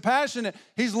 He's compassionate.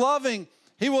 He's loving.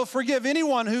 He will forgive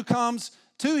anyone who comes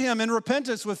to him in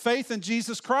repentance with faith in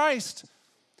Jesus Christ.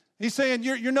 He's saying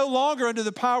you're no longer under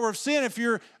the power of sin. If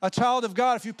you're a child of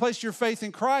God, if you place your faith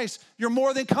in Christ, you're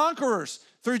more than conquerors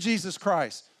through Jesus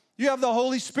Christ. You have the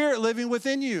Holy Spirit living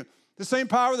within you. The same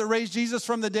power that raised Jesus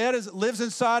from the dead lives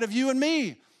inside of you and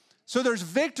me. So there's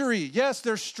victory. Yes,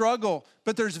 there's struggle,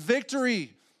 but there's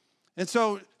victory. And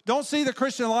so don't see the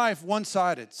Christian life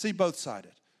one-sided. See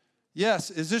both-sided.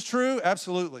 Yes, is this true?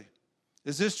 Absolutely.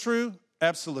 Is this true?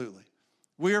 Absolutely.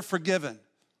 We are forgiven.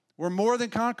 We're more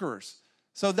than conquerors.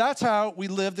 So that's how we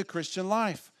live the Christian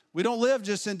life. We don't live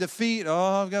just in defeat.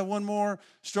 Oh, I've got one more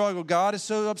struggle. God is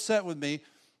so upset with me.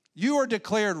 You are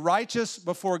declared righteous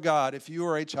before God if you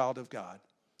are a child of God.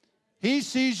 He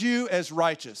sees you as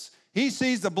righteous. He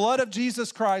sees the blood of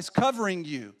Jesus Christ covering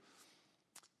you.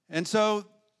 And so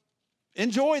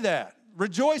enjoy that.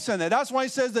 Rejoice in that. That's why he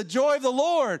says the joy of the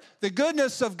Lord, the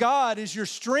goodness of God is your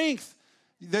strength.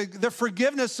 The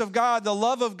forgiveness of God, the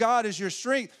love of God is your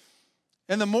strength.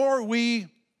 And the more we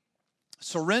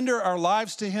surrender our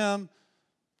lives to him,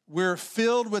 we're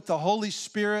filled with the Holy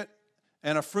Spirit.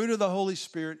 And a fruit of the Holy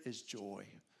Spirit is joy.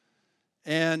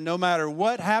 And no matter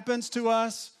what happens to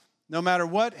us, no matter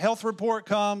what health report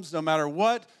comes, no matter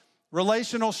what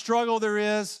relational struggle there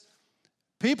is,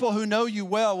 people who know you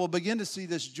well will begin to see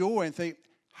this joy and think,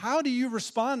 how do you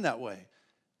respond that way?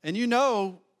 And you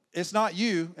know it's not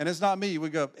you and it's not me. We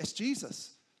go, it's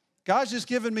Jesus. God's just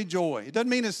giving me joy. It doesn't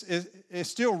mean it's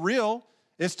still real.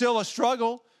 It's still a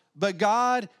struggle. But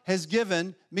God has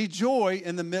given me joy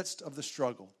in the midst of the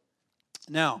struggle.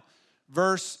 Now,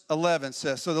 verse 11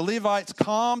 says, so the Levites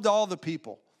calmed all the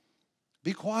people.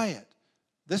 Be quiet.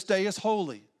 This day is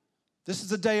holy. This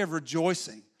is a day of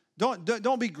rejoicing.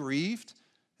 Don't be grieved.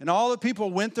 And all the people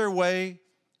went their way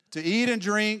to eat and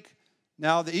drink.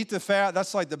 Now, to eat the fat,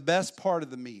 that's like the best part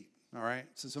of the meat. All right?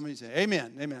 So somebody say,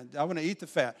 amen, amen. I want to eat the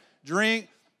fat. Drink,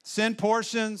 send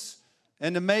portions,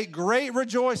 and to make great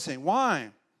rejoicing.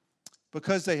 Why?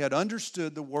 Because they had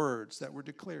understood the words that were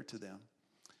declared to them.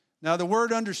 Now, the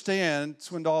word understand,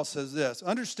 Swindoll says this,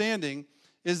 understanding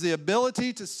is the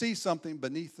ability to see something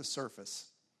beneath the surface.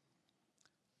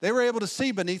 They were able to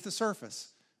see beneath the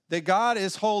surface that God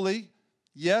is holy.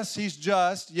 Yes, he's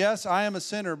just. Yes, I am a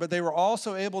sinner. But they were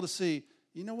also able to see,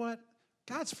 you know what?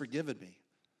 God's forgiven me.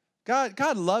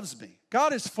 God loves me.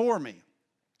 God is for me.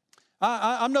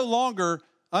 I'm no longer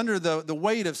under the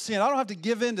weight of sin. I don't have to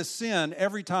give in to sin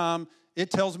every time it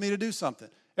tells me to do something.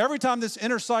 Every time this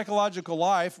inner psychological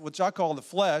life, which I call the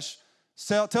flesh,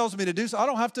 tells me to do something, I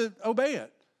don't have to obey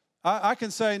it. I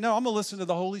can say, no, I'm going to listen to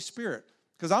the Holy Spirit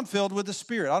because I'm filled with the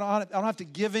Spirit. I don't have to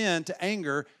give in to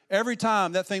anger every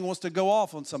time that thing wants to go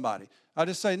off on somebody. I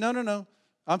just say, no,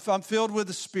 I'm filled with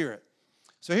the Spirit.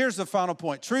 So here's the final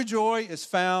point. True joy is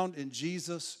found in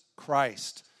Jesus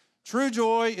Christ. True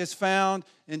joy is found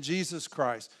in Jesus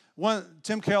Christ.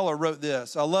 Tim Keller wrote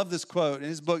this. I love this quote in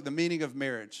his book, The Meaning of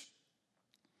Marriage.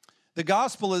 The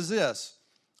gospel is this: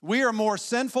 we are more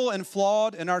sinful and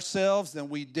flawed in ourselves than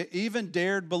we even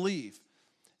dared believe.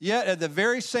 Yet at the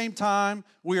very same time,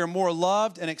 we are more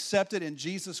loved and accepted in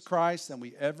Jesus Christ than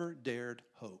we ever dared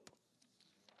hope.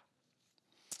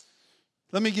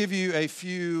 Let me give you a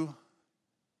few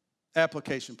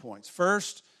application points.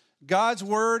 First, God's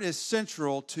word is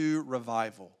central to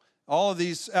revival. All of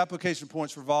these application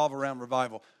points revolve around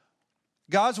revival.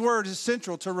 God's word is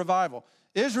central to revival.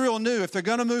 Israel knew if they're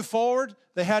going to move forward,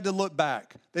 they had to look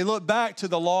back. They looked back to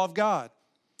the law of God.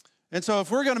 And so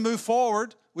if we're going to move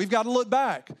forward, we've got to look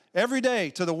back every day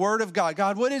to the word of God.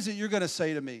 God, what is it you're going to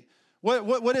say to me?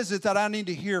 What is it that I need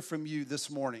to hear from you this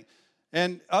morning?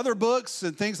 And other books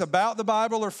and things about the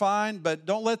Bible are fine, but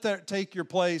don't let that take the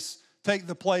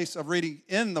place of reading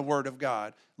in the word of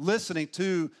God, listening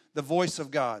to the voice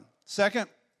of God. Second,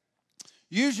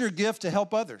 use your gift to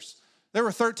help others. There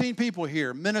were 13 people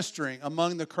here ministering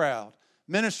among the crowd,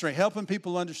 ministering, helping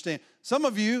people understand. Some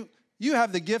of you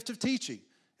have the gift of teaching,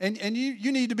 and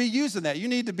you need to be using that. You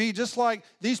need to be just like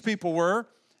these people were.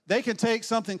 They can take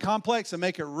something complex and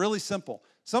make it really simple.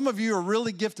 Some of you are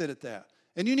really gifted at that.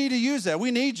 And you need to use that.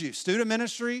 We need you. Student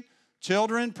ministry,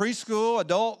 children, preschool,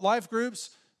 adult life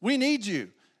groups, we need you.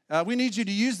 We need you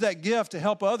to use that gift to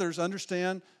help others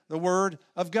understand the Word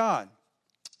of God.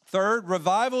 Third,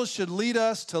 revival should lead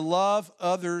us to love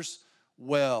others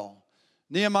well.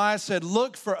 Nehemiah said,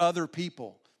 look for other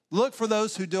people. Look for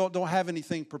those who don't have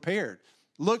anything prepared.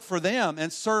 Look for them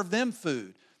and serve them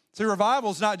food. See,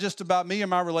 revival is not just about me and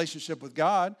my relationship with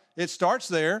God. It starts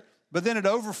there, but then it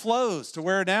overflows to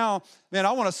where now, man,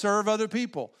 I want to serve other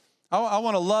people. I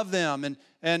want to love them.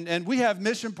 And we have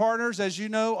mission partners, as you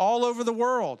know, all over the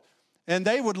world. And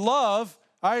they would love,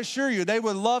 I assure you, they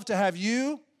would love to have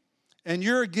you and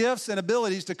your gifts and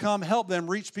abilities to come help them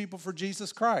reach people for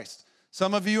Jesus Christ.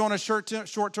 Some of you on a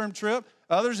short-term trip.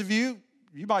 Others of you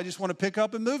might just want to pick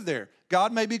up and move there.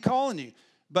 God may be calling you,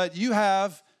 but you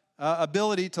have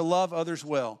ability to love others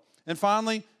well. And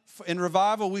finally, in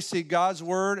revival, we see God's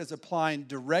word as applying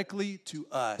directly to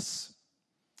us.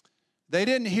 They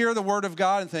didn't hear the word of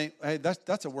God and think, hey,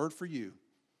 that's a word for you.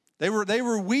 They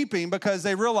were weeping because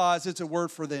they realized it's a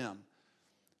word for them.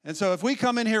 And so if we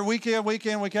come in here week in, week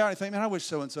out, and think, man, I wish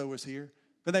so-and-so was here,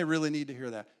 but they really need to hear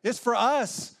that. It's for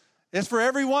us. It's for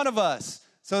every one of us,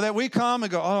 so that we come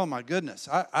and go, oh, my goodness,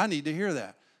 I need to hear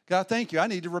that. God, thank you. I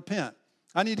need to repent.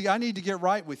 I need to get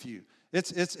right with you.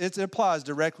 It applies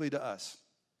directly to us.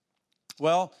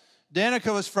 Well,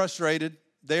 Danica was frustrated.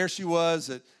 There she was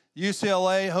at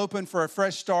UCLA hoping for a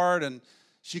fresh start, and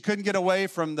she couldn't get away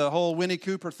from the whole Winnie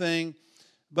Cooper thing.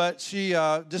 But she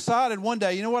decided one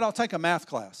day, you know what, I'll take a math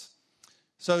class.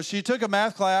 So she took a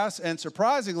math class, and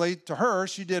surprisingly to her,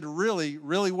 she did really,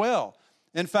 really well.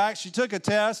 In fact, she took a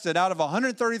test, and out of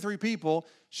 133 people,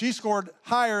 she scored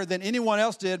higher than anyone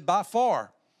else did by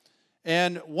far.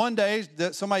 And one day,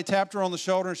 somebody tapped her on the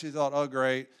shoulder, and she thought, oh,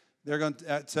 great, they're going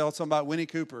to tell something about Winnie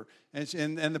Cooper. And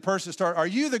the person started, are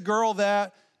you the girl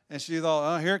that? And she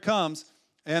thought, oh, here it comes.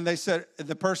 And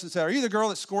the person said, are you the girl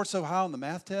that scored so high on the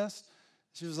math test?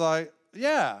 She was like,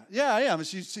 yeah, I am. And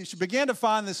she began to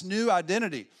find this new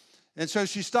identity. And so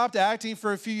she stopped acting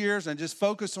for a few years and just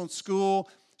focused on school.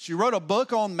 She wrote a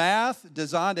book on math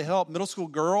designed to help middle school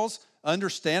girls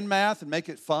understand math and make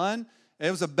it fun.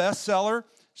 It was a bestseller.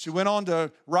 She went on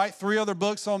to write 3 other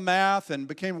books on math and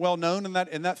became well known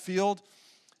in that field.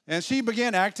 And she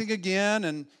began acting again,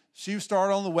 and she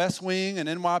started on The West Wing and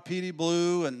NYPD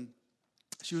Blue, and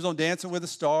she was on Dancing with the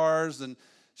Stars, and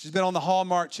she's been on the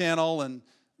Hallmark Channel, and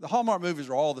the Hallmark movies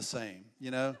are all the same,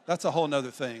 you know. That's a whole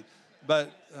nother thing.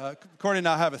 But Courtney and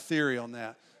I have a theory on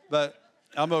that. But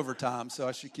I'm over time, so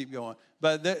I should keep going.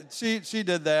 But she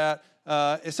did that.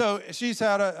 So she's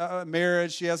had a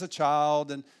marriage. She has a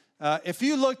child. And if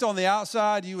you looked on the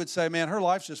outside, you would say, man, her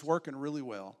life's just working really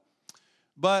well.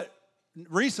 But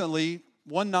recently,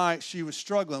 one night, she was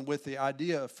struggling with the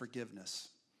idea of forgiveness.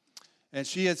 And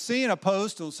she had seen a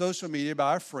post on social media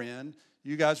by a friend.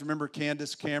 You guys remember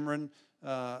Candace Cameron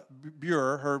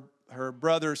Bure, her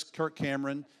brother's Kirk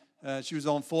Cameron. She was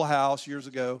on Full House years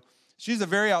ago. She's a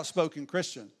very outspoken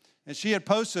Christian. And she had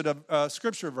posted a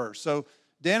scripture verse. So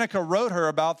Danica wrote her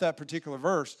about that particular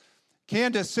verse.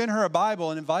 Candace sent her a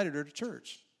Bible and invited her to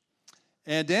church.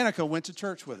 And Danica went to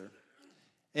church with her.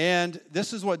 And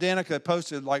this is what Danica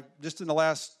posted like just in the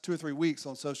last 2 or 3 weeks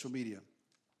on social media.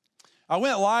 I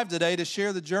went live today to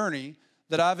share the journey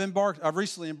that I've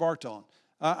recently embarked on.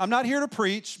 I'm not here to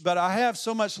preach, but I have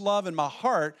so much love in my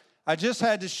heart, I just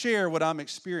had to share what I'm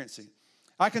experiencing.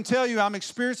 I can tell you I'm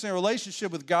experiencing a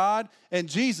relationship with God and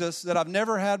Jesus that I've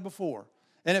never had before,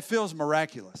 and it feels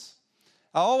miraculous.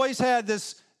 I always had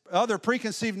this other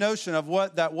preconceived notion of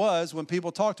what that was when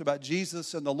people talked about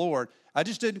Jesus and the Lord. I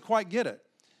just didn't quite get it.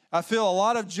 I feel a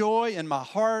lot of joy in my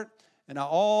heart, and I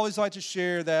always like to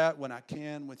share that when I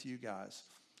can with you guys.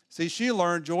 See, she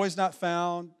learned joy is not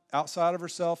found outside of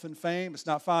herself in fame. It's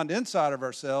not found inside of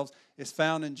ourselves. It's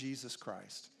found in Jesus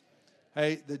Christ.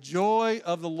 Hey, the joy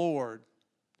of the Lord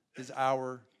is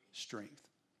our strength.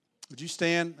 Would you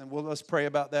stand and let's pray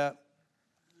about that?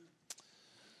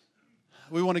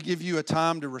 We want to give you a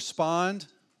time to respond.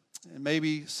 And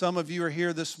maybe some of you are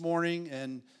here this morning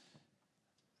and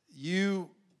you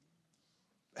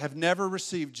have never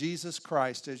received Jesus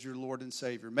Christ as your Lord and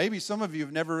Savior. Maybe some of you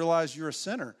have never realized you're a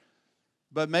sinner.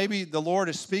 But maybe the Lord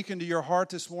is speaking to your heart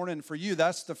this morning. And for you,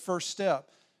 that's the first step,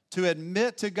 to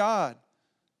admit to God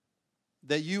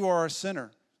that you are a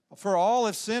sinner. For all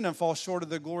have sinned and fall short of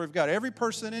the glory of God. Every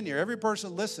person in here, every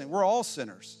person listening, we're all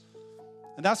sinners.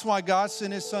 And that's why God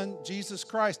sent his son, Jesus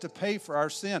Christ, to pay for our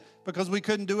sin, because we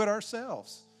couldn't do it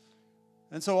ourselves.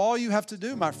 And so all you have to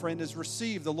do, my friend, is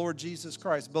receive the Lord Jesus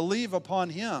Christ. Believe upon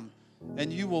him,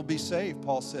 and you will be saved,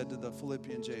 Paul said to the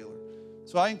Philippian jailer.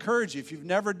 So I encourage you, if you've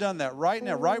never done that, right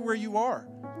now, right where you are,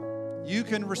 you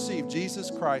can receive Jesus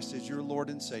Christ as your Lord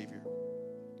and Savior.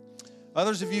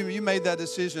 Others of you made that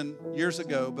decision years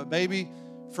ago, but maybe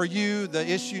for you, the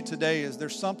issue today is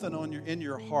there's something in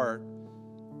your heart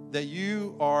that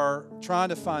you are trying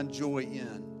to find joy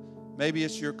in. Maybe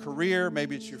it's your career,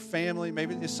 maybe it's your family,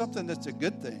 maybe it's something that's a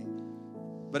good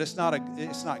thing, but it's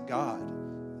not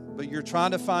God. But you're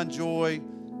trying to find joy,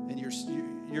 and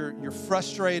you're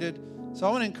frustrated. So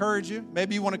I want to encourage you.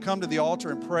 Maybe you want to come to the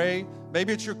altar and pray.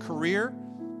 Maybe it's your career.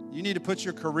 You need to put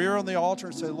your career on the altar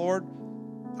and say, Lord,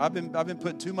 I've been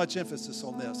putting too much emphasis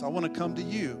on this. I want to come to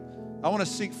you. I want to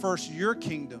seek first your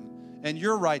kingdom and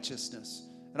your righteousness.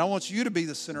 And I want you to be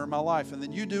the center of my life. And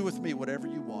then you do with me whatever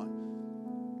you want.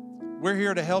 We're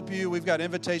here to help you. We've got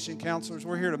invitation counselors.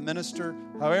 We're here to minister.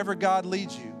 However God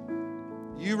leads you,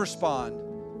 you respond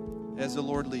as the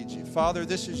Lord leads you. Father,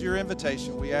 this is your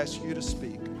invitation. We ask you to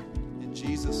speak. In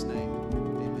Jesus' name,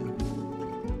 amen.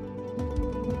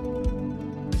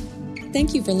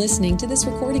 Thank you for listening to this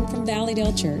recording from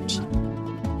Valleydale Church.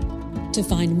 To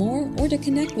find more or to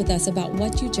connect with us about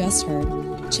what you just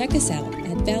heard, check us out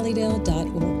at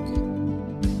valleydale.org.